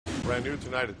Brand new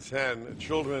tonight at 10.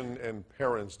 Children and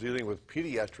parents dealing with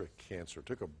pediatric cancer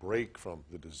took a break from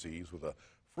the disease with a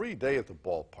free day at the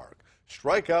ballpark.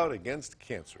 Strikeout Against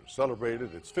Cancer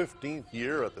celebrated its 15th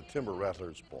year at the Timber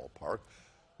Rattlers ballpark.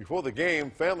 Before the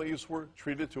game, families were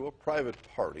treated to a private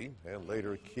party, and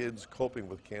later kids coping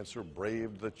with cancer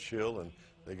braved the chill and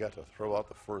they got to throw out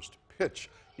the first pitch.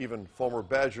 Even former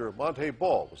Badger Monte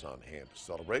Ball was on hand to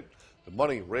celebrate. The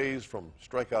money raised from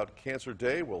Strikeout Cancer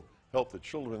Day will help the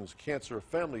Children's Cancer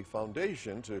Family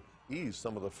Foundation to ease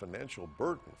some of the financial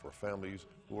burden for families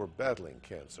who are battling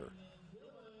cancer.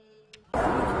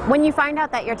 When you find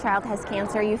out that your child has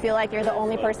cancer, you feel like you're the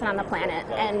only person on the planet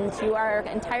and you are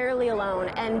entirely alone.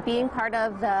 And being part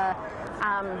of the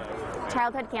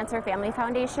Childhood Cancer Family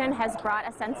Foundation has brought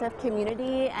a sense of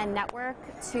community and network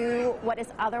to what is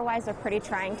otherwise a pretty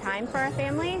trying time for a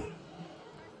family.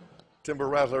 Timber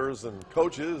Rattlers and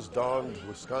coaches donned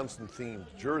Wisconsin-themed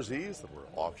jerseys that were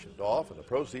auctioned off, and the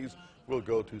proceeds will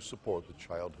go to support the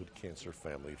Childhood Cancer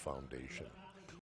Family Foundation.